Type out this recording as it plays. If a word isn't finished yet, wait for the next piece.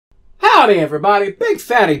Howdy everybody, Big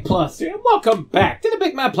Fatty Plus here, and welcome back to the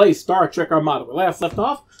Big Man Plays Star Trek Armada. Where last left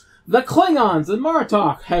off, the Klingons and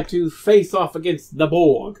Martok had to face off against the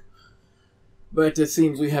Borg. But it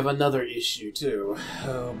seems we have another issue too.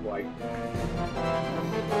 Oh boy.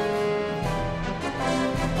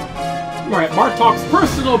 We're at Martok's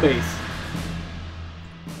personal base.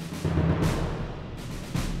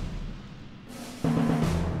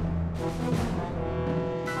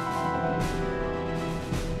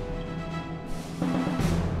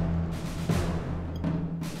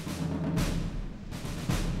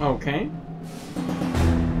 Okay.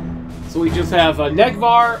 So we just have a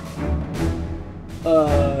Negvar,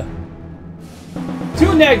 two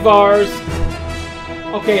Negvars.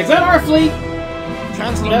 Okay, is that our fleet?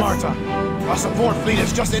 Chancellor Martok, our support fleet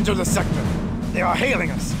has just entered the sector. They are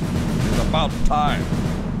hailing us. It's about time.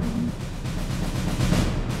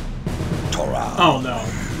 Toral. Oh no.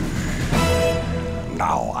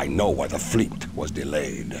 Now I know why the fleet was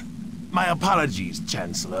delayed. My apologies,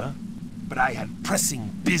 Chancellor, but I had pressing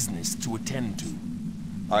business to attend to.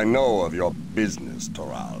 I know of your business,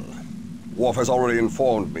 Toral. Worf has already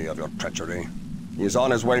informed me of your treachery. He is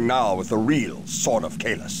on his way now with the real Sword of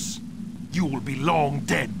Kahless. You will be long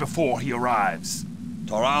dead before he arrives.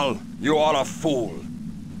 Toral, you are a fool.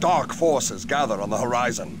 Dark forces gather on the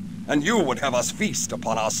horizon, and you would have us feast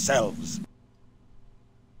upon ourselves.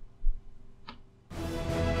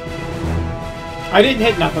 I didn't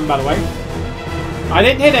hit nothing, by the way. I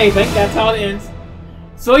didn't hit anything, that's how it ends.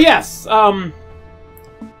 So yes,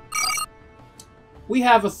 we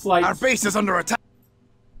have a slight... Our base is under attack.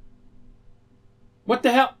 What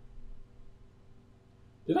the hell?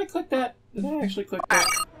 Did I click that? Did I actually click that?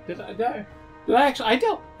 Did I actually... I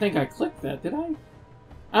don't think I clicked that, did I?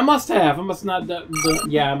 I must have. I must not...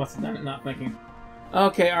 yeah, I must have done it, not thinking.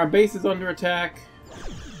 Okay, our base is under attack.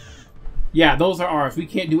 Yeah, those are ours. We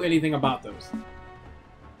can't do anything about those.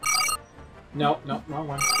 No, wrong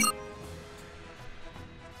one.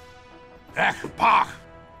 Ekpach,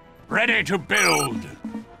 ready to build.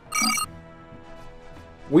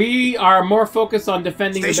 We are more focused on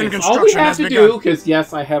defending Station the base. All we have to do, because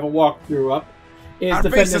yes, I have a walkthrough up, is our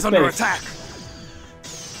defend base this is under base. attack.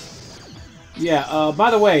 Yeah,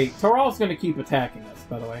 by the way, Toral's going to keep attacking us,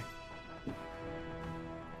 by the way.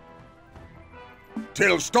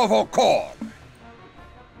 Till Stovo Cord.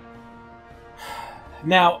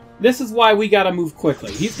 Now, this is why we gotta move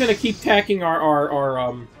quickly. He's gonna keep attacking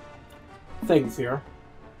our things here.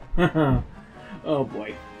 Oh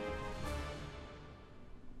boy.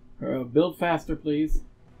 Build faster, please.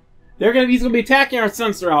 He's gonna be attacking our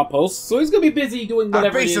sensor outposts, so he's gonna be busy doing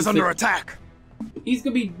whatever our base is under attack. He's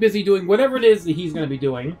gonna be busy doing whatever it is that he's gonna be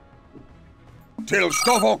doing. Till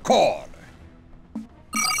Stovo Cord.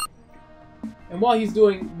 And while he's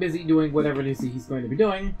busy doing whatever it is that he's going to be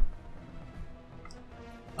doing,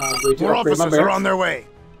 more officers are on their way.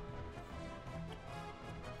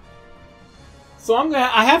 So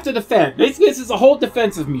I have to defend. Basically, this is a whole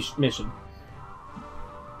defensive mission.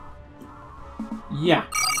 Yeah.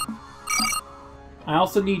 I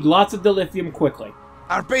also need lots of dilithium quickly.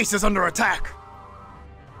 Our base is under attack.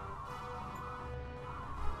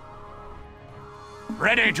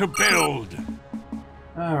 Ready to build.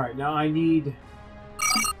 Alright, now I need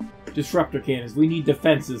disruptor cannons. We need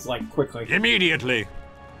defenses, like, quickly. Immediately.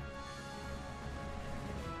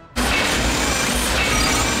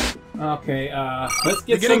 Okay, let's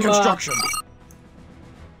get beginning some, construction.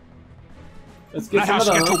 Let's get Let some us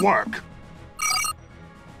of those. get to work.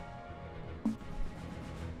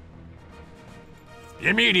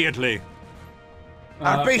 Immediately.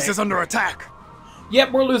 Our base is under attack.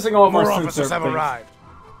 Yep, we're losing all of our more sensor officers have things. arrived.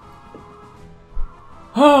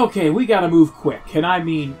 Okay, we gotta move quick, and I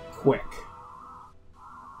mean quick.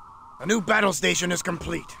 A new battle station is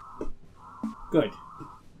complete. Good.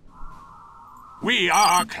 We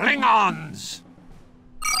are Klingons!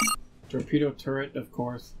 Torpedo turret, of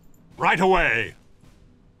course. Right away.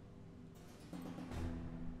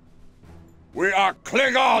 We are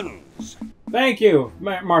Klingons! Thank you,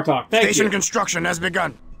 Martok. Thank you. Station construction has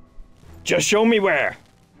begun. Just show me where.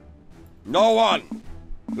 No one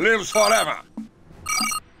lives forever.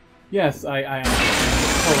 Yes, I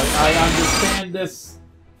understand this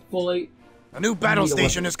fully. A new battle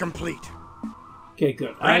station is complete. Okay,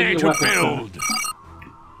 good. Ready to build.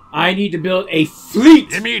 I need to build a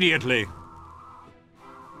fleet! Immediately.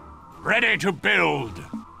 Ready to build.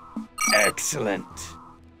 Excellent.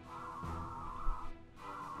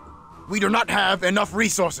 We do not have enough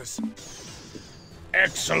resources.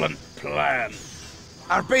 Excellent plan.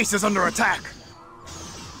 Our base is under attack.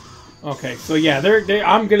 Okay, so yeah,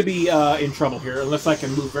 I'm gonna be in trouble here unless I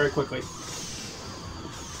can move very quickly.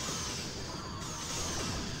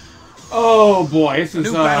 Oh boy, this is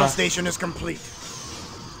New battle station is complete.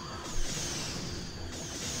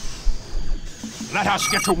 Let us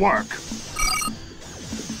get to work.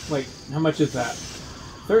 Wait, how much is that?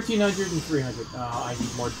 1,300 and 300. Oh, I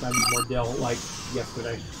need more Dell like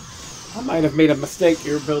yesterday. I might have made a mistake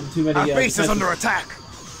here building too many. Our base is under attack.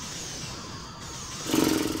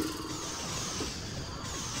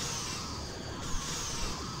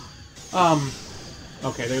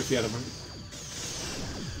 Okay, there's the other one.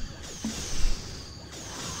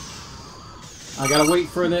 I gotta wait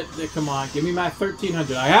for that. Come on, give me my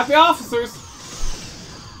 1,300. I have the officers.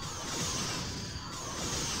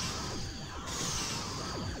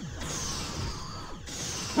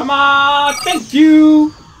 Come on, thank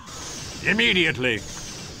you. Immediately.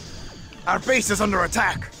 Our base is under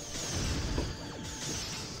attack.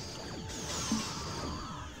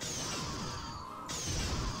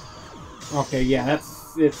 Okay, yeah,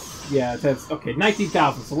 that's okay.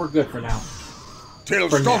 19,000, so we're good for now. Till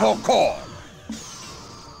For now. Stoffel Core.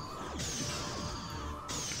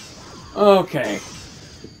 Okay.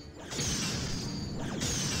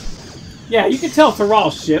 Yeah, you can tell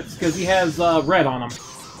Toral's ships because he has red on them.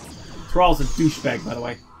 Toral's a douchebag, by the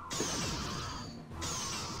way.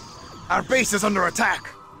 Our base is under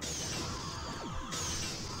attack.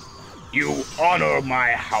 You honor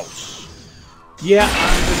my house. Yeah,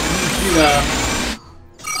 I'm gonna need you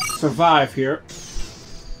to survive here.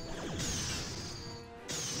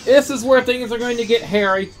 This is where things are going to get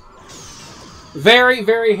hairy. Very,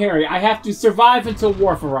 very hairy. I have to survive until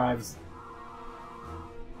Worf arrives.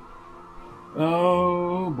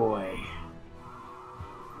 Oh boy.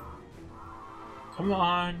 Come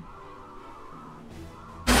on.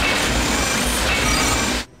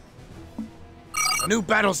 A new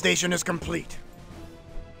battle station is complete.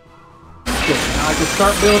 Good. Now I can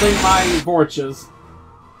start building my Vorches.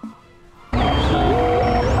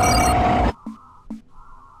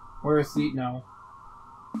 Where is the... No.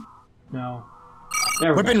 No.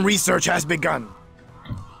 There we go. Weapon research has begun.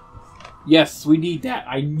 Yes, we need that.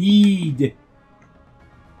 I need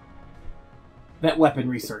that weapon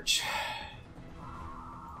research.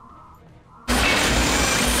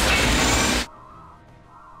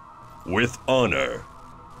 With honor,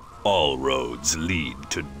 all roads lead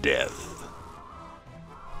to death.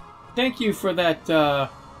 Thank you for that,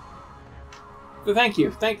 thank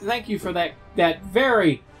you. Thank you for that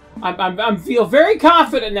very... I feel very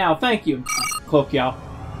confident now. Thank you. Cloak, y'all.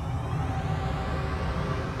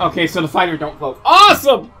 Okay, so the fighter don't cloak.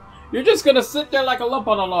 Awesome! You're just gonna sit there like a lump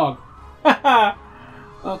on a log.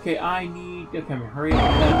 Okay, I need... Okay, hurry up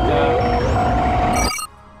with that,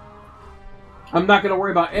 I'm not gonna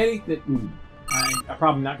worry about anything. I'm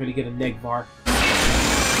probably not gonna get a neg bar.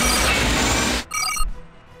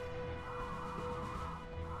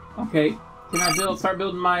 Okay, can I start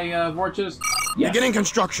building my Vorches? Yes. Beginning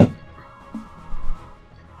construction.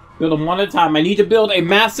 Build them one at a time. I need to build a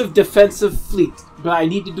massive defensive fleet, but I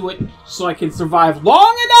need to do it so I can survive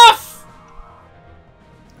long enough!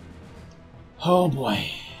 Oh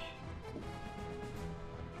boy.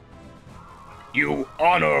 You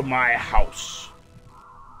honor my house.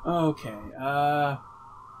 Okay,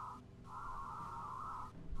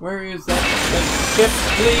 where is that ship,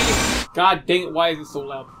 please? God dang it, why is it so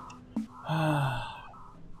loud?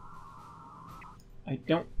 I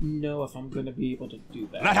don't know if I'm going to be able to do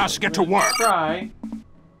that. Let us get to work. Try.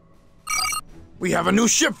 We have a new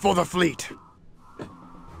ship for the fleet.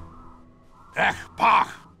 Pah.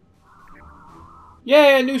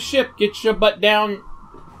 Yeah, new ship. Get your butt down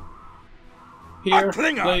here, A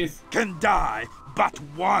Klingon please. can die but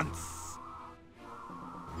once.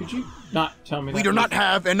 Could you not tell me that? We do not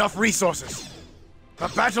have enough resources. The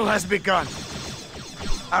battle has begun.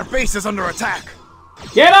 Our base is under attack.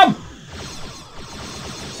 Get him!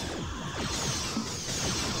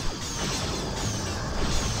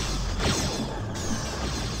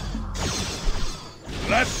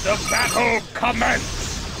 Let the battle commence.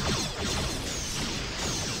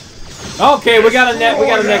 Okay, we got a net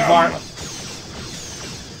bar.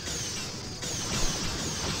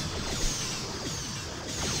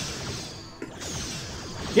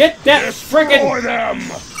 Get that Destroy friggin' them.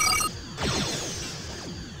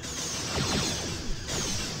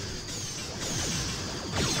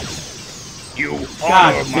 You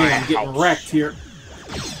God honor damn, my I'm getting house. wrecked here.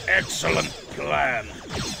 Excellent plan.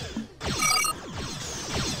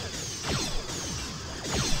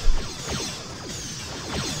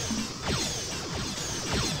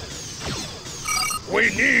 We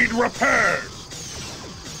need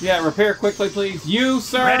repairs. Yeah, repair quickly, please. You,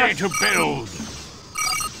 sir. Ready to build.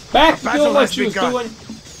 Back The to battle what has you was begun. doing.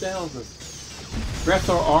 What the hell is this? Breath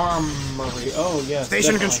or Armory. Oh, yes.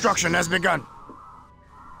 Station definitely. construction has begun.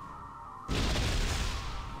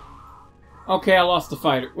 Okay, I lost the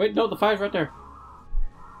fighter. Wait, no, the fighter's right there.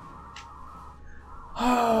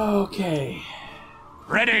 Okay.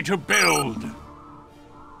 Ready to build.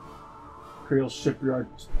 Creel Shipyard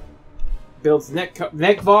builds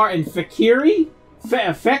Nekvar and Fakiri?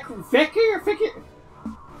 Fakir?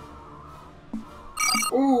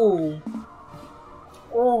 Ooh.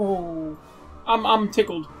 Oh. I'm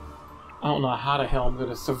tickled. I don't know how the hell I'm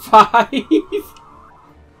gonna survive.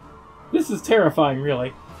 This is terrifying,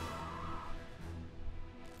 really.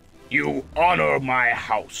 You honor my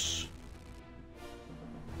house.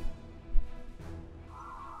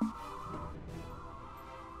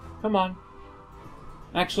 Come on.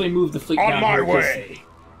 Actually, move the fleet On down my here. way.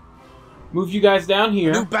 Move you guys down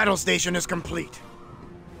here. New battle station is complete.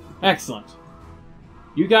 Excellent.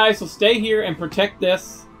 You guys will stay here and protect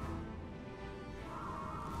this.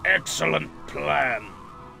 Excellent plan.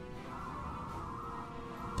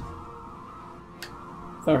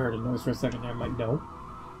 I thought I heard a noise for a second there. I'm like, no.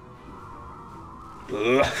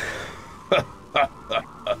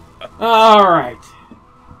 Alright.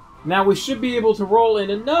 Now we should be able to roll in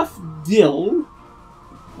enough dill.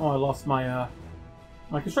 Oh, I lost my,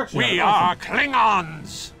 my construction. We are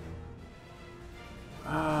Klingons.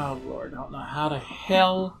 Oh, Lord. I don't know how the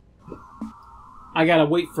hell. I gotta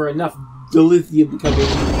wait for enough dilithium to come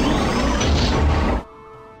in.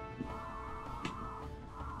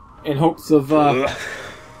 In hopes of,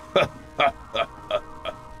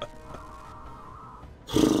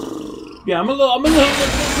 yeah, I'm a little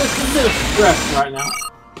stressed right now.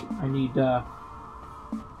 I need,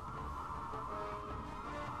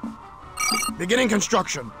 Beginning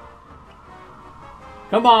construction.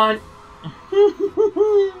 Come on.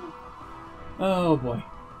 Oh, boy.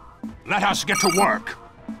 Let us get to work.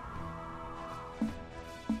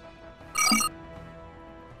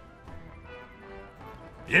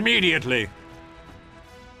 Immediately.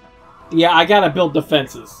 Yeah, I gotta build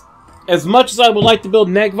defenses. As much as I would like to build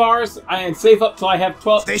Negvars and save up till I have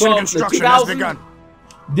 12 Station construction has begun.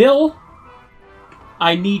 Dill,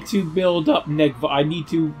 I need to build up I need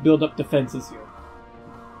to build up defenses here.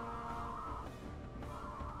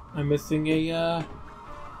 I'm missing a,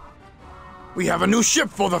 We have a new ship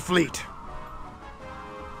for the fleet.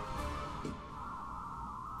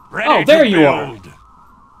 Ready Oh, there to you are. build.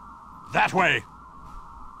 That way.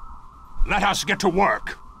 Let us get to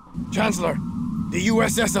work. Chancellor, the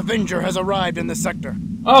USS Avenger has arrived in the sector.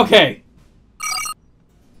 Okay.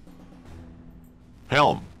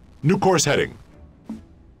 Helm. New course heading.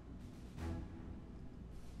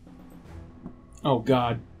 Oh,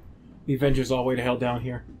 God. The Avengers all the way to hell down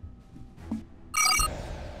here.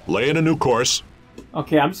 Lay in a new course.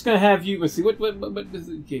 Okay, I'm just gonna have you... Let's see, what is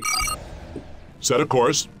it? Okay. Set a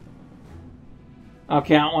course.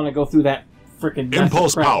 Okay, I don't want to go through that freaking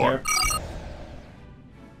Impulse power. there.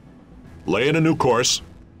 Lay in a new course.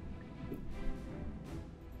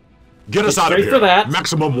 Get us Get out of straight here. for that.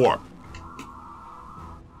 Maximum warp.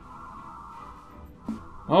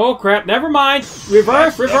 Oh, crap. Never mind.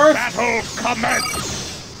 Reverse, The reverse. battle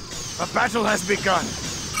commence. A battle has begun.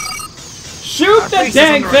 Shoot Our the base is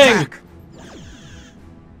dang under thing. attack.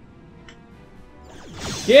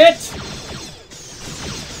 Get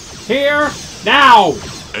here now.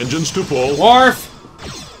 Engines to full. Worf.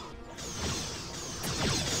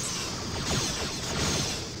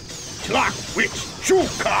 Clock which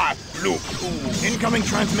Chuka loop. Incoming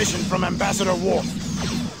transmission from Ambassador Worf.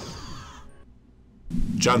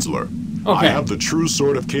 Chancellor, Okay. I have the true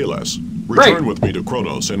sword of Kalis. Great. Return with me to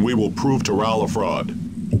Kronos, and we will prove Toral a fraud.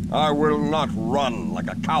 I will not run like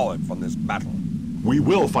a coward from this battle. We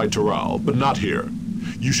will fight Toral, but not here.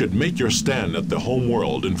 You should make your stand at the home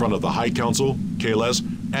world in front of the High Council, Kalis,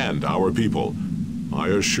 and our people. I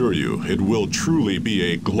assure you, it will truly be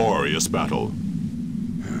a glorious battle.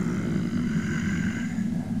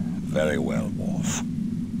 Very well, Worf.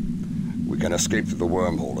 We can escape through the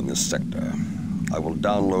wormhole in this sector. I will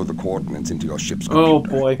download the coordinates into your ship's computer. Oh,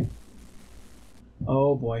 boy.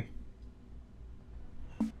 Oh, boy.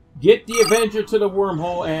 Get the Avenger to the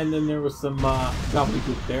wormhole, and then there was some,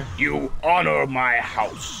 gobbledygook there. You honor my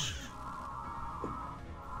house.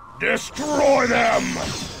 Destroy them.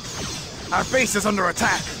 Our base is under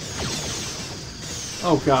attack.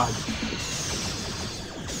 Oh, God.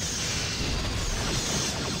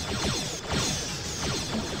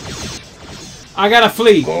 I gotta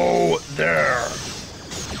flee. Go there.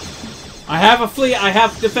 I have a fleet. I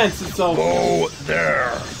have defenses, so... Go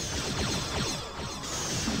there.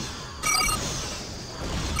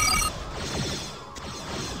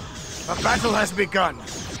 A battle has begun.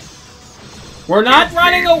 We're not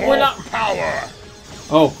running away. We're not. Power!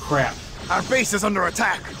 Oh, crap. Our base is under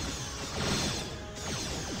attack.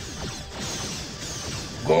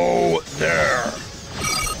 Go there.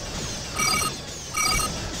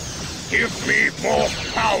 Give me more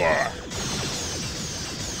power.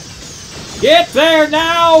 Get there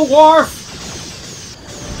now, Worf!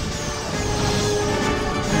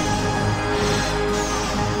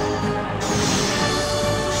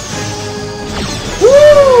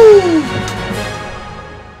 Woo!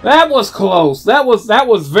 That was close. That was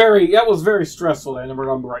very stressful. And we're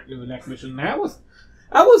going right into the next mission. Yeah, it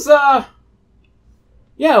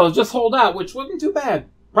was just hold out, which wasn't too bad.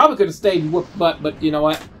 Probably could have stayed and whooped butt, but you know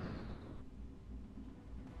what?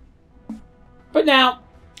 But now,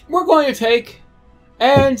 we're going to take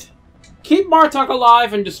and keep Martok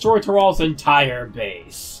alive and destroy Toral's entire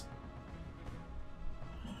base.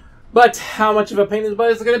 But how much of a pain in the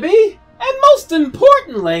butt is it going to be? And most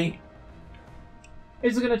importantly,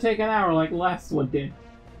 is it going to take an hour like the last one did?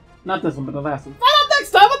 Not this one, but the last one. Find out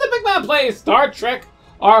next time on the Big Man Plays Star Trek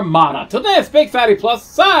Armada. Till then, it's Big Fatty Plus,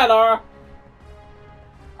 sayonara.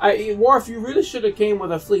 Worf, you really should have came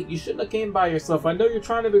with a fleet. You shouldn't have came by yourself. I know you're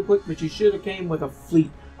trying to be quick, but you should have came with a fleet.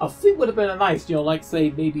 A fleet would have been a nice, like say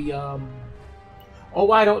maybe, oh,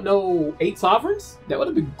 I don't know, 8 sovereigns? That would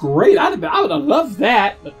have been great. I would have loved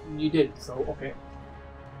that, but you didn't, so okay.